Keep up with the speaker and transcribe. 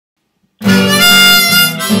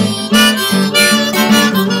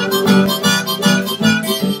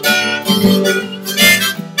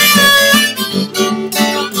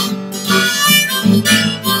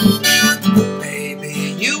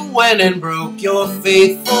went and broke your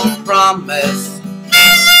faithful promise.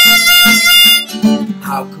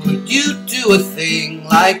 How could you do a thing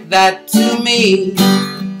like that to me?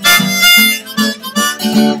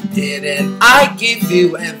 Didn't I give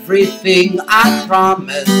you everything I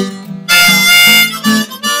promised?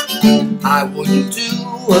 I wouldn't do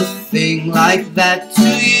a thing like that to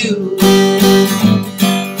you.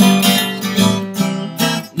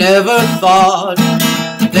 Never thought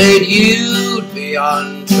that you'd be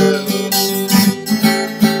untrue.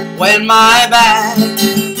 When my back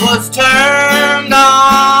was turned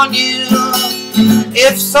on you,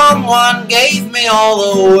 if someone gave me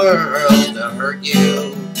all the world to hurt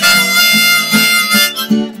you,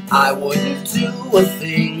 I wouldn't do a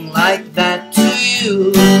thing like that to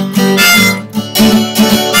you.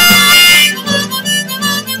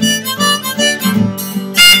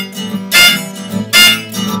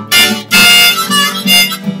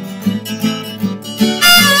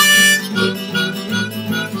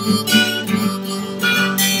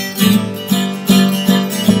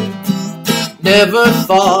 Never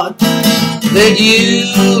thought that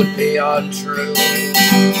you'd be untrue.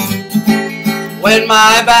 When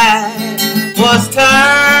my back was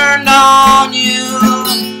turned on you,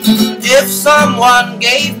 if someone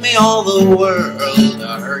gave me all the world to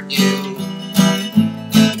hurt you,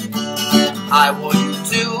 I wouldn't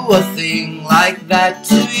do a thing like that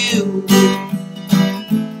to you.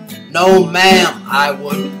 No, ma'am, I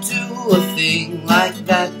wouldn't do a thing like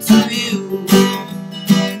that to you.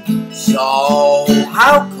 So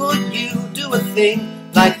how could you do a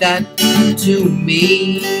thing like that to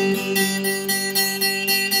me?